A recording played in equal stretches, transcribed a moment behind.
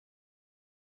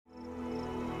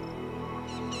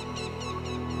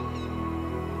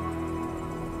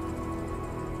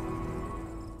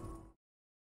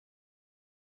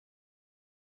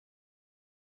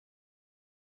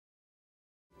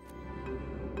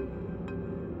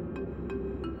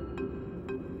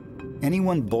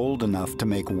Anyone bold enough to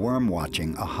make worm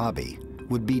watching a hobby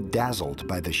would be dazzled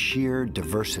by the sheer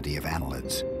diversity of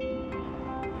annelids.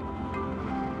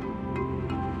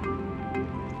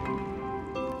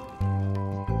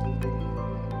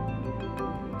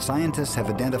 Scientists have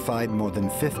identified more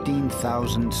than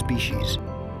 15,000 species.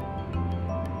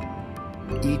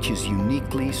 Each is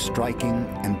uniquely striking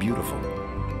and beautiful.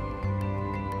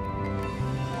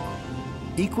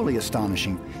 Equally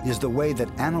astonishing is the way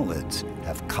that annelids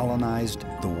have colonized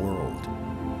the world.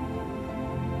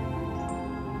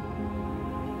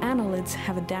 Annelids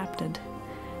have adapted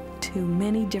to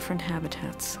many different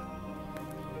habitats.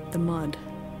 The mud,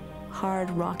 hard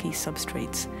rocky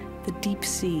substrates, the deep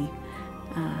sea,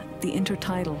 the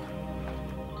intertidal.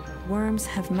 Worms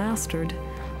have mastered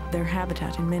their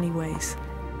habitat in many ways.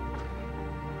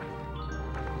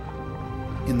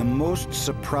 In the most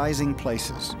surprising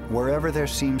places, wherever there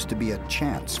seems to be a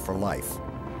chance for life,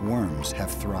 worms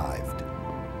have thrived.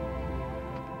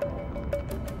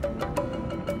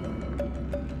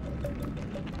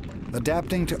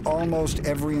 Adapting to almost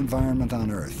every environment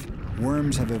on Earth,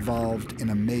 worms have evolved in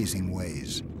amazing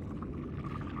ways.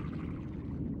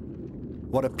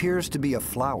 What appears to be a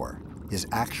flower is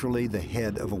actually the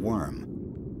head of a worm.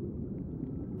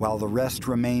 While the rest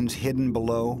remains hidden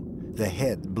below, the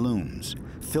head blooms,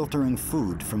 filtering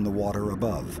food from the water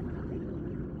above.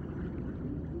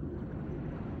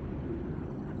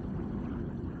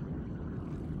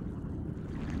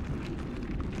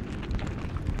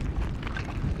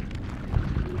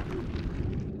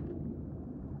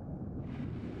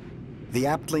 The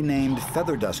aptly named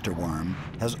feather duster worm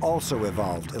has also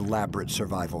evolved elaborate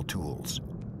survival tools.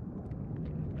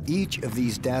 Each of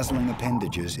these dazzling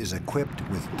appendages is equipped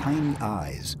with tiny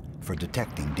eyes for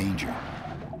detecting danger.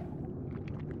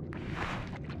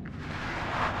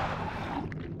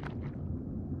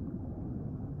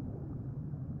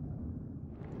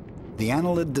 The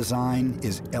annelid design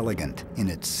is elegant in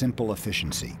its simple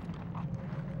efficiency.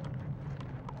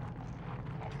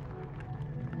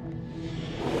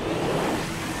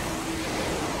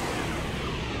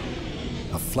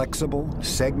 A flexible,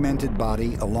 segmented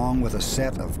body along with a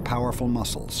set of powerful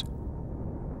muscles.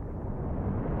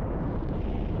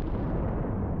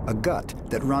 A gut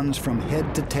that runs from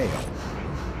head to tail.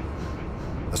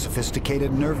 A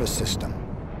sophisticated nervous system.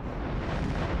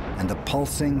 And a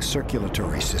pulsing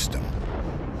circulatory system.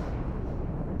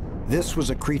 This was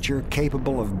a creature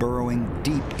capable of burrowing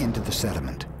deep into the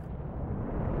sediment.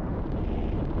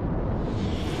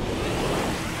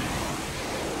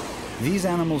 These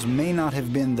animals may not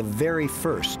have been the very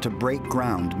first to break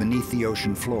ground beneath the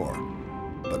ocean floor,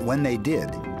 but when they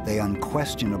did, they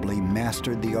unquestionably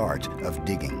mastered the art of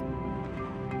digging.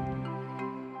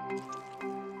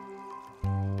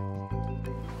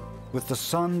 With the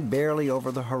sun barely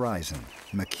over the horizon,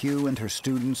 McHugh and her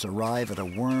students arrive at a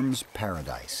worm's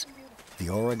paradise, the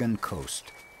Oregon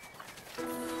coast.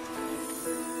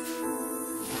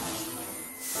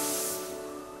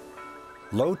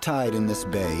 Low tide in this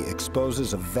bay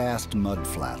exposes a vast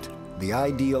mudflat, the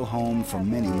ideal home for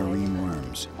many marine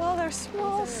worms. Well, they're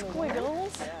small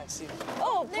squiggles.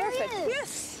 Oh, perfect.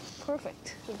 Yes.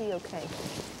 Perfect. It'll be okay.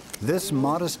 This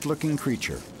modest-looking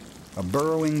creature, a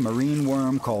burrowing marine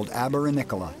worm called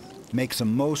Aberranicola, makes a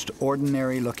most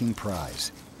ordinary-looking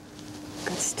prize.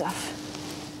 Good stuff.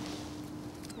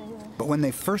 But when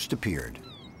they first appeared,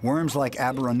 worms like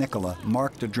Aberranicola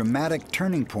marked a dramatic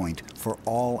turning point for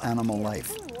all animal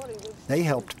life. They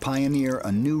helped pioneer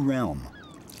a new realm,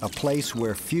 a place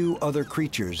where few other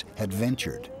creatures had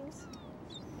ventured.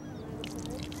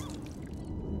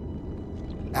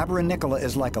 Aberranicola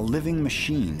is like a living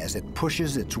machine as it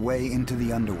pushes its way into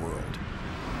the underworld.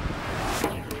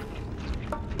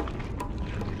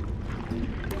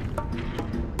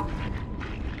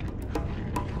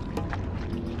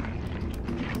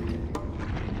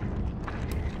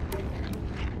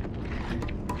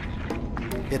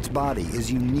 Its body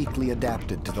is uniquely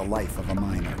adapted to the life of a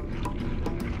miner.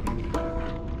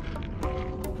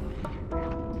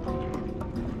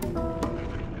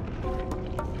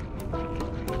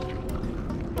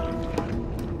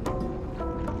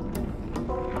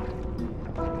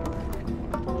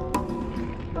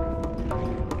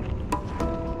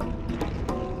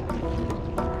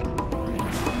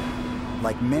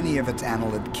 Like many of its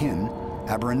annelid kin,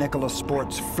 Aberranicola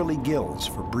sports frilly gills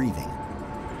for breathing.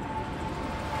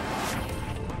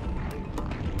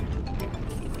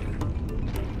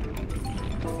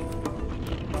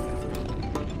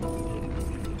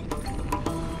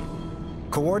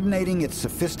 Coordinating its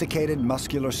sophisticated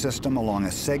muscular system along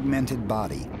a segmented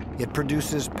body, it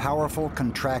produces powerful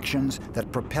contractions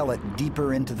that propel it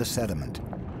deeper into the sediment.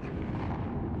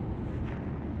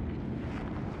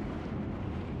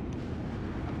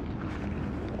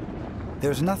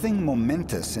 There's nothing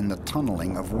momentous in the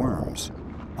tunneling of worms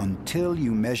until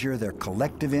you measure their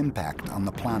collective impact on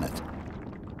the planet.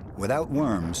 Without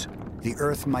worms, the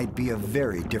Earth might be a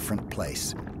very different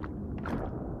place.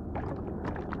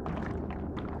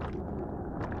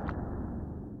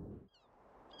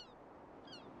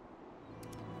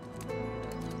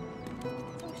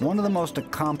 One of the most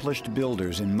accomplished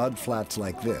builders in mudflats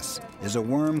like this is a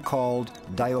worm called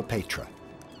Diopetra.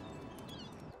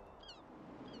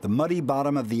 The muddy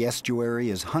bottom of the estuary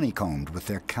is honeycombed with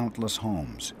their countless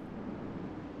homes.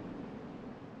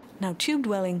 Now,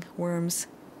 tube-dwelling worms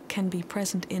can be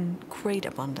present in great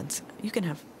abundance. You can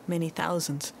have many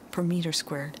thousands per meter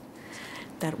squared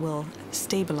that will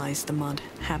stabilize the mud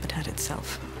habitat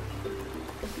itself.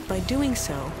 By doing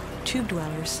so, tube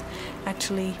dwellers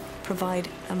actually provide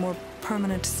a more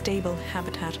permanent, stable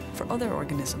habitat for other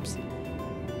organisms.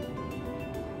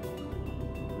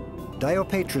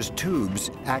 Diopetra's tubes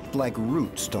act like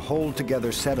roots to hold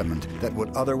together sediment that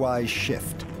would otherwise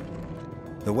shift.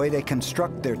 The way they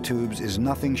construct their tubes is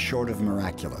nothing short of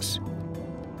miraculous.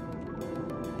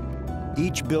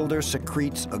 Each builder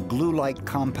secretes a glue-like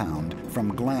compound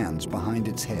from glands behind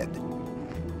its head.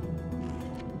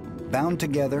 Bound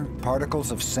together,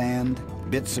 particles of sand,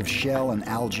 bits of shell and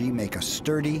algae make a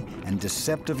sturdy and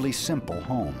deceptively simple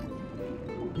home.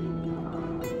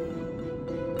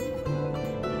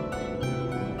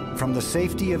 From the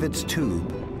safety of its tube,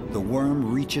 the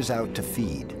worm reaches out to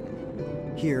feed.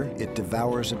 Here, it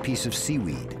devours a piece of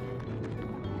seaweed.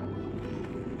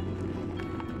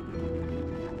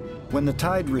 When the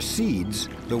tide recedes,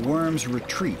 the worms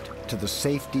retreat to the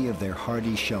safety of their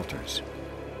hardy shelters.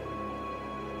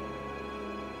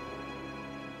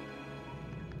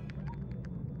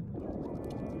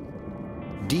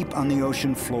 Deep on the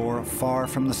ocean floor, far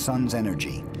from the sun's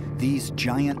energy, these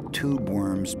giant tube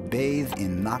worms bathe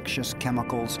in noxious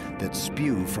chemicals that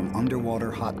spew from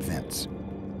underwater hot vents.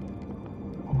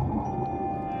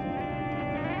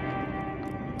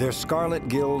 Their scarlet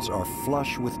gills are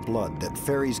flush with blood that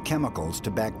ferries chemicals to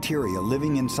bacteria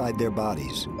living inside their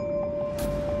bodies.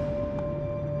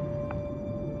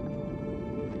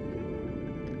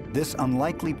 This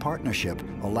unlikely partnership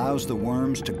allows the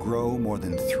worms to grow more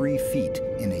than 3 feet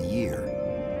in a year.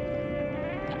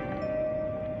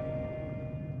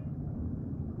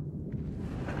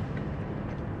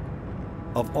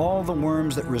 Of all the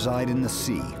worms that reside in the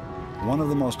sea, one of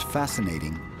the most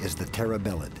fascinating is the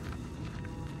terabellid.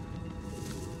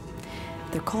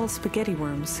 They're called spaghetti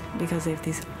worms because they have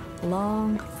these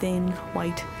long, thin,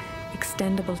 white,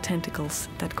 extendable tentacles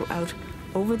that go out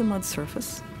over the mud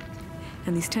surface,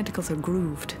 and these tentacles are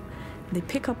grooved. They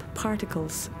pick up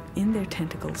particles in their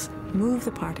tentacles, move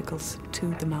the particles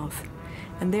to the mouth,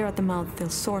 and there at the mouth they'll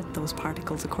sort those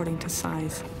particles according to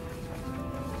size.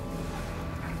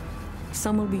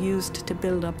 Some will be used to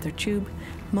build up their tube.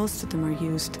 Most of them are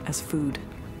used as food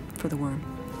for the worm.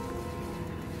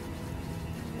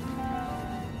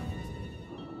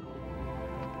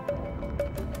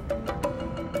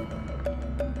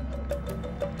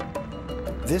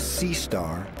 This sea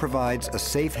star provides a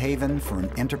safe haven for an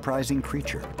enterprising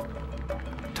creature.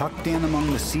 Tucked in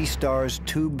among the sea star's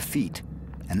tube feet,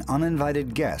 an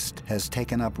uninvited guest has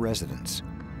taken up residence.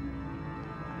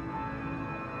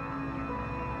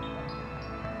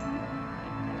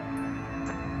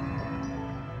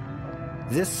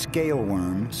 This scale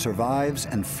worm survives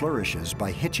and flourishes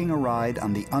by hitching a ride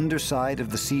on the underside of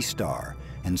the sea star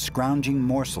and scrounging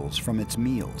morsels from its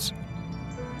meals.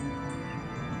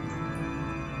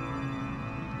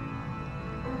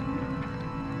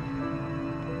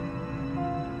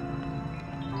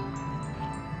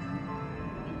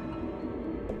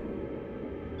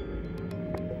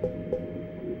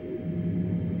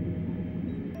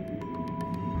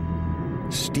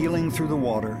 Stealing through the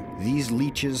water, these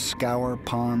leeches scour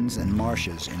ponds and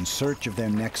marshes in search of their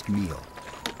next meal.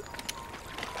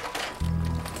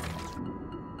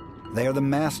 They are the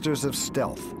masters of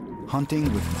stealth,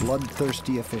 hunting with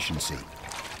bloodthirsty efficiency.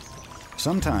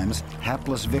 Sometimes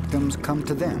hapless victims come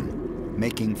to them,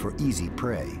 making for easy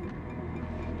prey.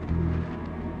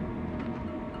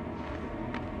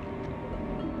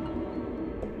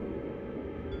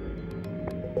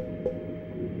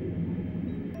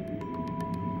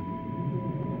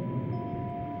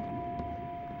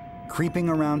 Creeping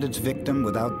around its victim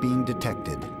without being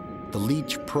detected, the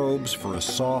leech probes for a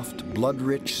soft,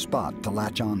 blood-rich spot to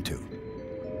latch onto.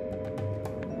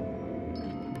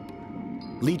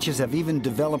 Leeches have even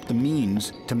developed the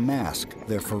means to mask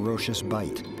their ferocious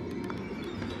bite.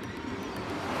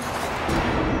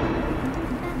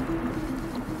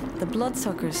 The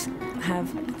bloodsuckers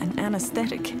have an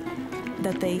anesthetic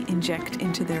that they inject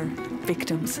into their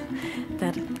victims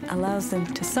that allows them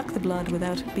to suck the blood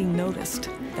without being noticed.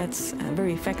 That's a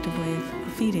very effective way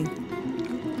of feeding.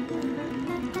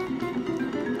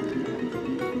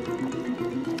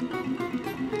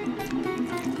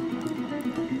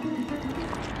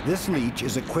 This leech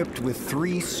is equipped with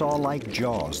 3 saw-like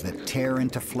jaws that tear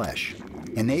into flesh,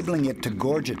 enabling it to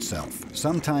gorge itself,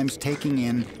 sometimes taking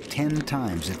in 10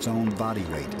 times its own body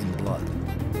weight in blood.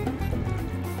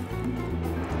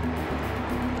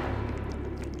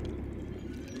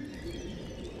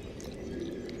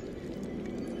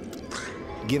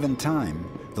 Given time,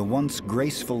 the once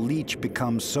graceful leech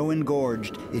becomes so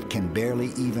engorged it can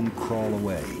barely even crawl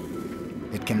away.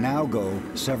 It can now go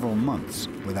several months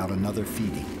without another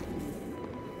feeding.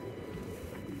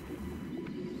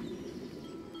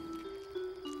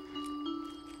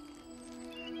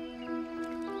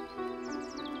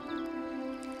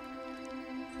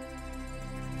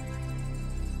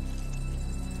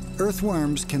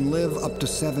 Earthworms can live up to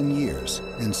 7 years,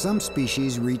 and some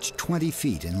species reach 20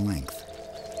 feet in length.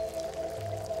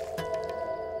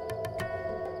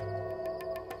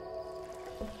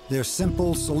 Their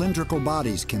simple cylindrical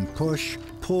bodies can push,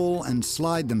 pull, and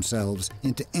slide themselves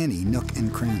into any nook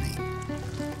and cranny.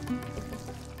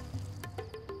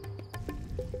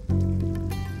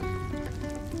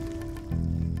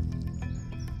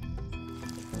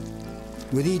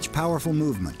 With each powerful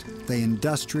movement, they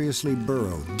industriously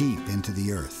burrow deep into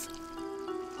the earth.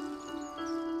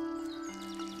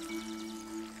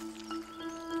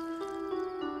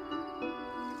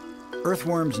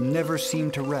 Earthworms never seem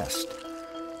to rest.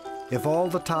 If all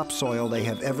the topsoil they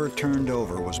have ever turned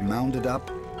over was mounded up,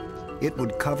 it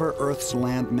would cover Earth's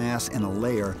landmass in a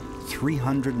layer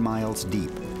 300 miles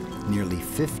deep, nearly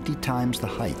 50 times the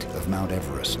height of Mount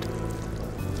Everest.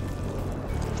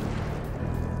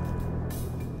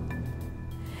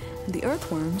 The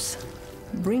earthworms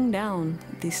bring down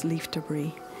this leaf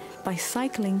debris by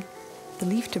cycling the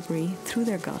leaf debris through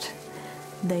their gut.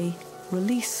 They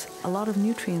release a lot of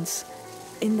nutrients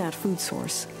in that food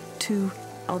source to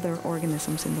other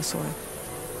organisms in the soil.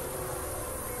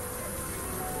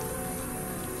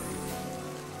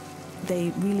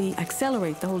 They really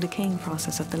accelerate the whole decaying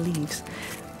process of the leaves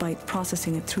by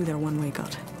processing it through their one-way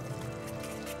gut.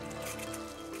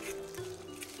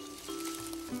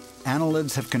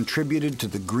 Annelids have contributed to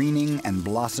the greening and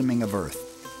blossoming of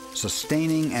Earth,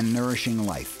 sustaining and nourishing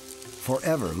life,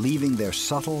 forever leaving their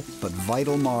subtle but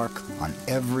vital mark on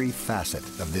every facet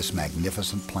of this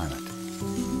magnificent planet.